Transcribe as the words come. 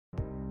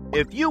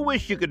If you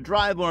wish you could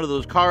drive one of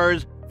those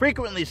cars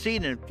frequently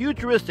seen in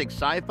futuristic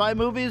sci-fi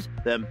movies,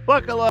 then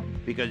buckle up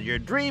because your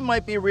dream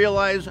might be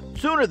realized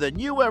sooner than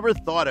you ever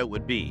thought it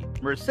would be.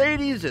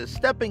 Mercedes is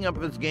stepping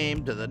up its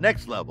game to the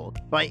next level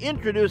by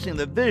introducing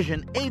the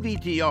Vision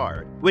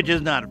AVTR, which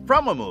is not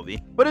from a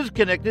movie, but is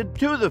connected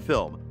to the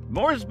film.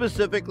 More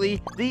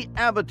specifically, the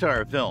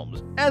Avatar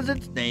films, as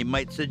its name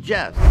might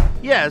suggest.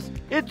 Yes,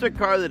 it's a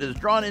car that has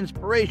drawn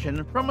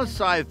inspiration from a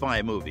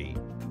sci-fi movie.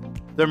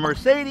 The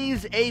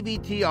Mercedes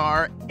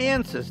AVTR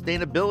and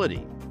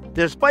sustainability.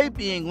 Despite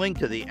being linked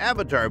to the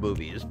Avatar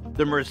movies,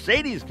 the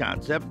Mercedes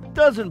concept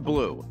doesn't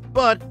blue.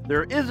 But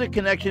there is a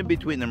connection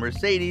between the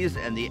Mercedes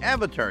and the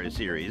Avatar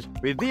series,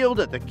 revealed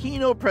at the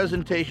keynote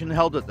presentation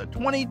held at the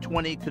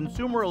 2020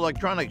 Consumer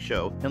Electronics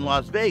Show in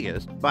Las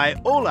Vegas by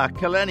Ola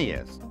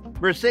Källenius.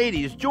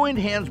 Mercedes joined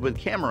hands with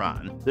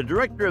Cameron, the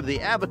director of the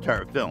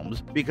Avatar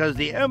films, because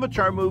the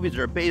Avatar movies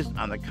are based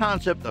on the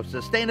concept of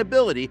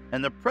sustainability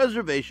and the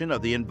preservation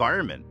of the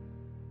environment.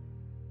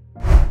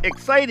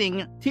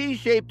 Exciting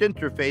T-shaped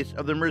interface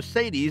of the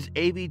Mercedes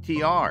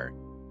AVTR.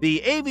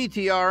 The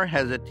AVTR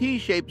has a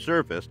T-shaped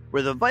surface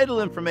where the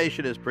vital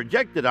information is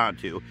projected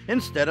onto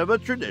instead of a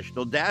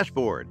traditional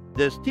dashboard.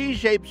 This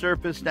T-shaped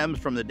surface stems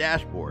from the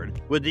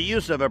dashboard with the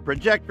use of a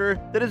projector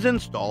that is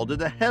installed in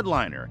the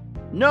headliner.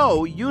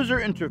 No user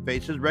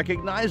interface is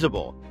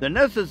recognizable. The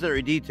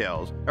necessary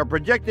details are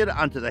projected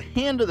onto the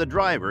hand of the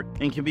driver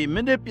and can be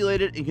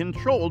manipulated and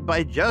controlled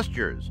by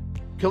gestures.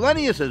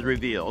 Källenius has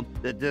revealed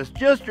that this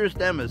gesture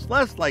stem is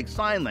less like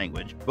sign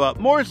language,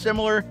 but more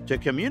similar to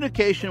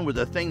communication with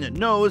a thing that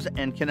knows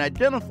and can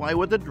identify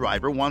what the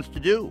driver wants to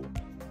do.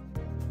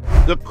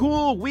 The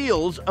cool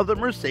wheels of the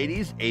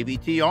Mercedes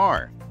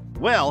AVTR.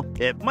 Well,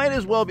 it might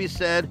as well be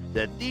said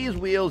that these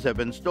wheels have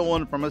been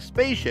stolen from a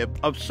spaceship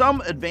of some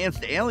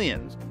advanced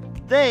aliens.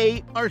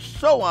 They are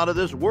so out of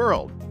this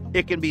world.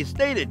 It can be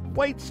stated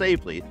quite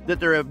safely that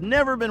there have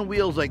never been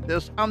wheels like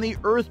this on the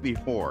Earth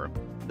before.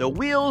 The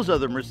wheels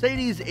of the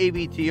Mercedes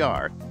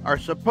AVTR are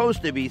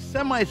supposed to be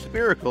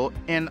semi-spherical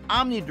and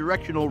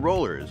omnidirectional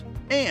rollers,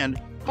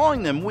 and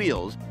calling them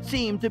wheels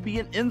seems to be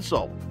an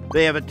insult.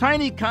 They have a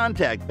tiny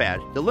contact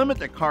patch to limit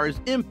the car's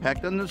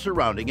impact on the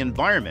surrounding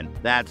environment.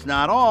 That's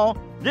not all.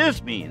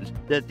 This means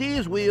that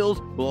these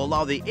wheels will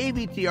allow the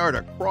AVTR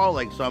to crawl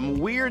like some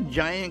weird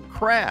giant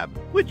crab,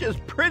 which is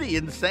pretty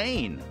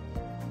insane.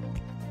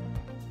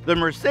 The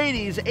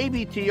Mercedes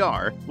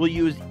AVTR will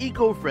use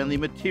eco-friendly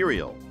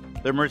material.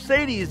 The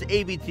Mercedes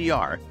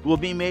AVTR will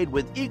be made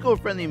with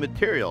eco-friendly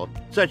material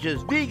such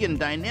as vegan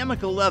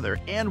dynamical leather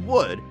and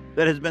wood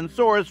that has been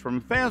sourced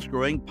from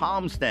fast-growing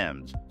palm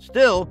stems.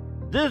 Still,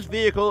 this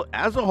vehicle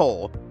as a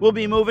whole will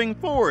be moving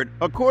forward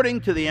according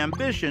to the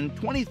Ambition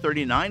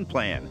 2039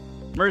 plan.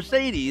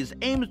 Mercedes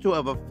aims to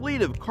have a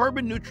fleet of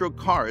carbon-neutral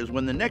cars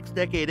when the next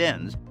decade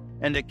ends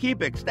and to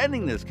keep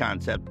extending this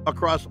concept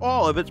across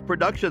all of its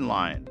production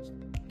lines.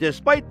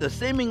 Despite the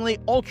seemingly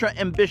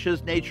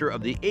ultra-ambitious nature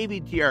of the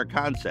AVTR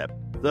concept,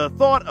 the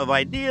thought of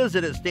ideas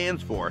that it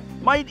stands for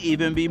might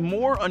even be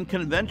more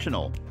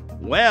unconventional.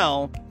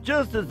 Well,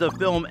 just as the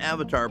film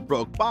Avatar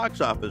broke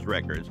box office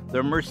records,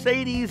 the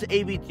Mercedes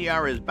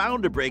AVTR is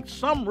bound to break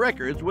some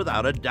records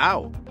without a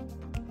doubt.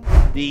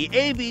 The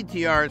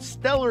AVTR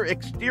stellar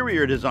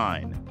exterior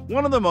design.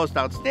 One of the most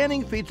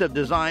outstanding feats of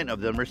design of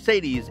the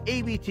Mercedes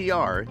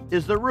AVTR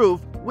is the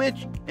roof,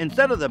 which,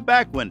 instead of the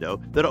back window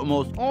that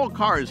almost all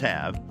cars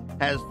have,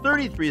 has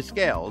 33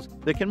 scales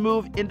that can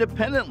move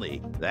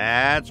independently.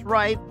 That's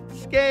right,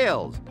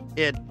 scales.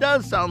 It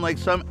does sound like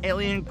some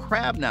alien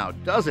crab now,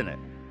 doesn't it?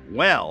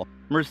 Well,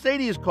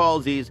 Mercedes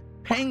calls these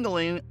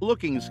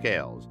pangolin-looking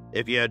scales.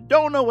 If you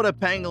don't know what a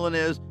pangolin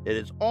is, it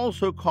is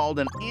also called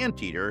an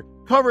anteater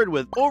covered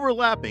with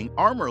overlapping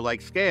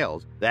armor-like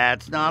scales.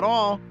 That's not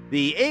all.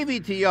 The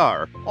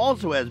AVTR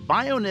also has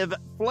bioniv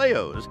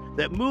flaos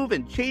that move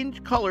and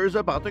change colors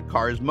about the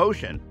car's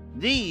motion.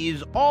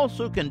 These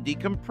also can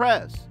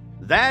decompress.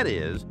 That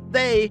is,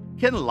 they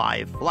can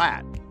lie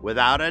flat.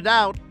 Without a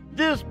doubt,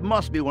 this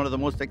must be one of the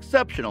most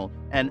exceptional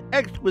and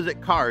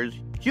exquisite cars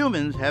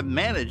humans have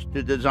managed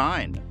to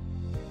design.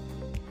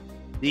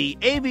 The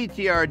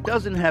AVTR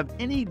doesn't have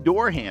any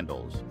door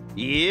handles.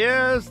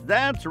 Yes,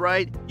 that's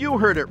right, you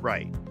heard it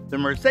right. The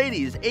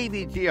Mercedes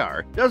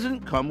AVTR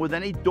doesn't come with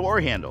any door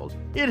handles.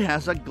 It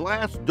has a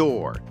glass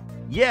door.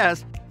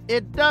 Yes,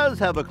 it does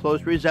have a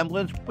close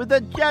resemblance with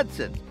the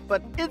Jetsons,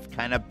 but it's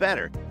kind of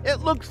better. It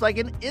looks like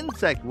an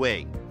insect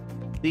wing.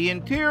 The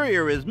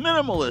interior is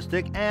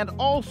minimalistic and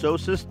also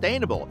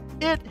sustainable.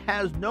 It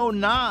has no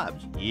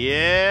knobs.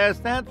 Yes,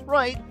 that's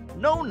right,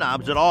 no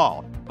knobs at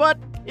all. But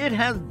it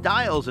has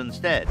dials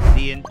instead.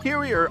 The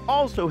interior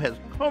also has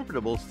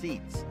comfortable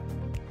seats.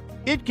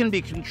 It can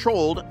be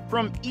controlled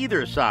from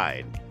either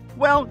side.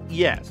 Well,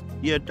 yes,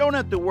 you don't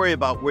have to worry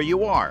about where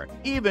you are,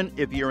 even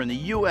if you're in the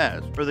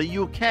US or the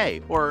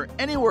UK or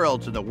anywhere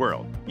else in the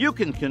world. You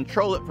can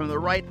control it from the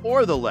right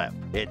or the left.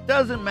 It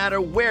doesn't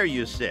matter where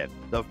you sit.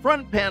 The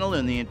front panel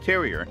in the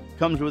interior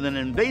comes with an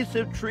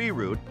invasive tree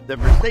root that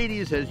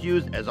Mercedes has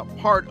used as a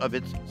part of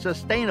its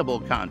sustainable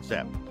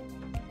concept.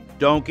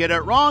 Don't get it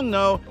wrong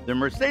though, the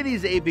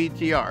Mercedes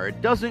AVTR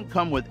doesn't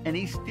come with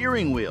any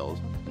steering wheels.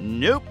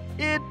 Nope,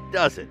 it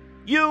doesn't.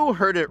 You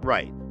heard it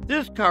right.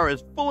 This car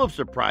is full of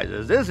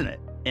surprises, isn't it?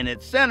 In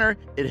its center,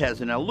 it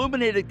has an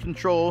illuminated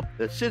control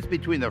that sits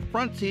between the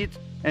front seats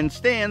and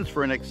stands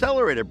for an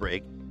accelerator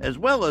brake, as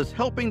well as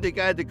helping to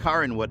guide the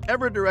car in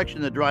whatever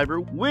direction the driver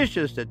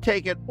wishes to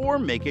take it or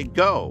make it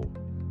go.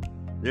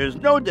 There's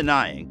no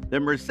denying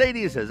that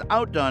Mercedes has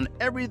outdone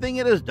everything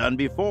it has done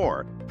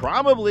before.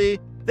 Probably,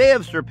 they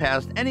have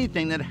surpassed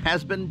anything that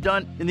has been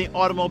done in the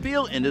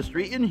automobile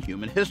industry in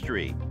human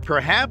history.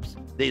 Perhaps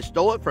they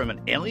stole it from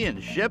an alien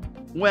ship?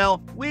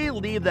 Well, we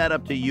leave that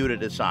up to you to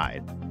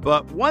decide.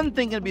 But one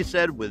thing can be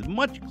said with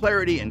much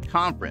clarity and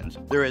confidence: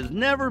 there has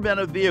never been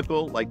a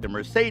vehicle like the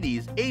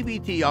Mercedes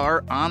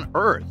AVTR on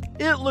Earth.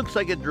 It looks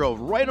like it drove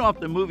right off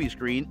the movie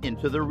screen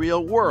into the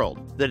real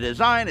world. The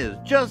design is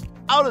just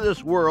out of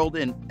this world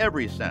in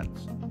every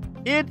sense.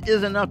 It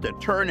is enough to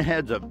turn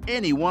heads of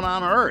anyone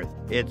on Earth.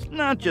 It's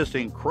not just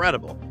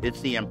incredible, it's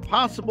the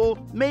impossible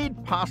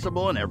made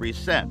possible in every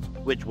sense,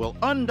 which will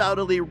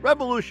undoubtedly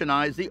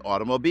revolutionize the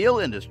automobile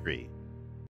industry.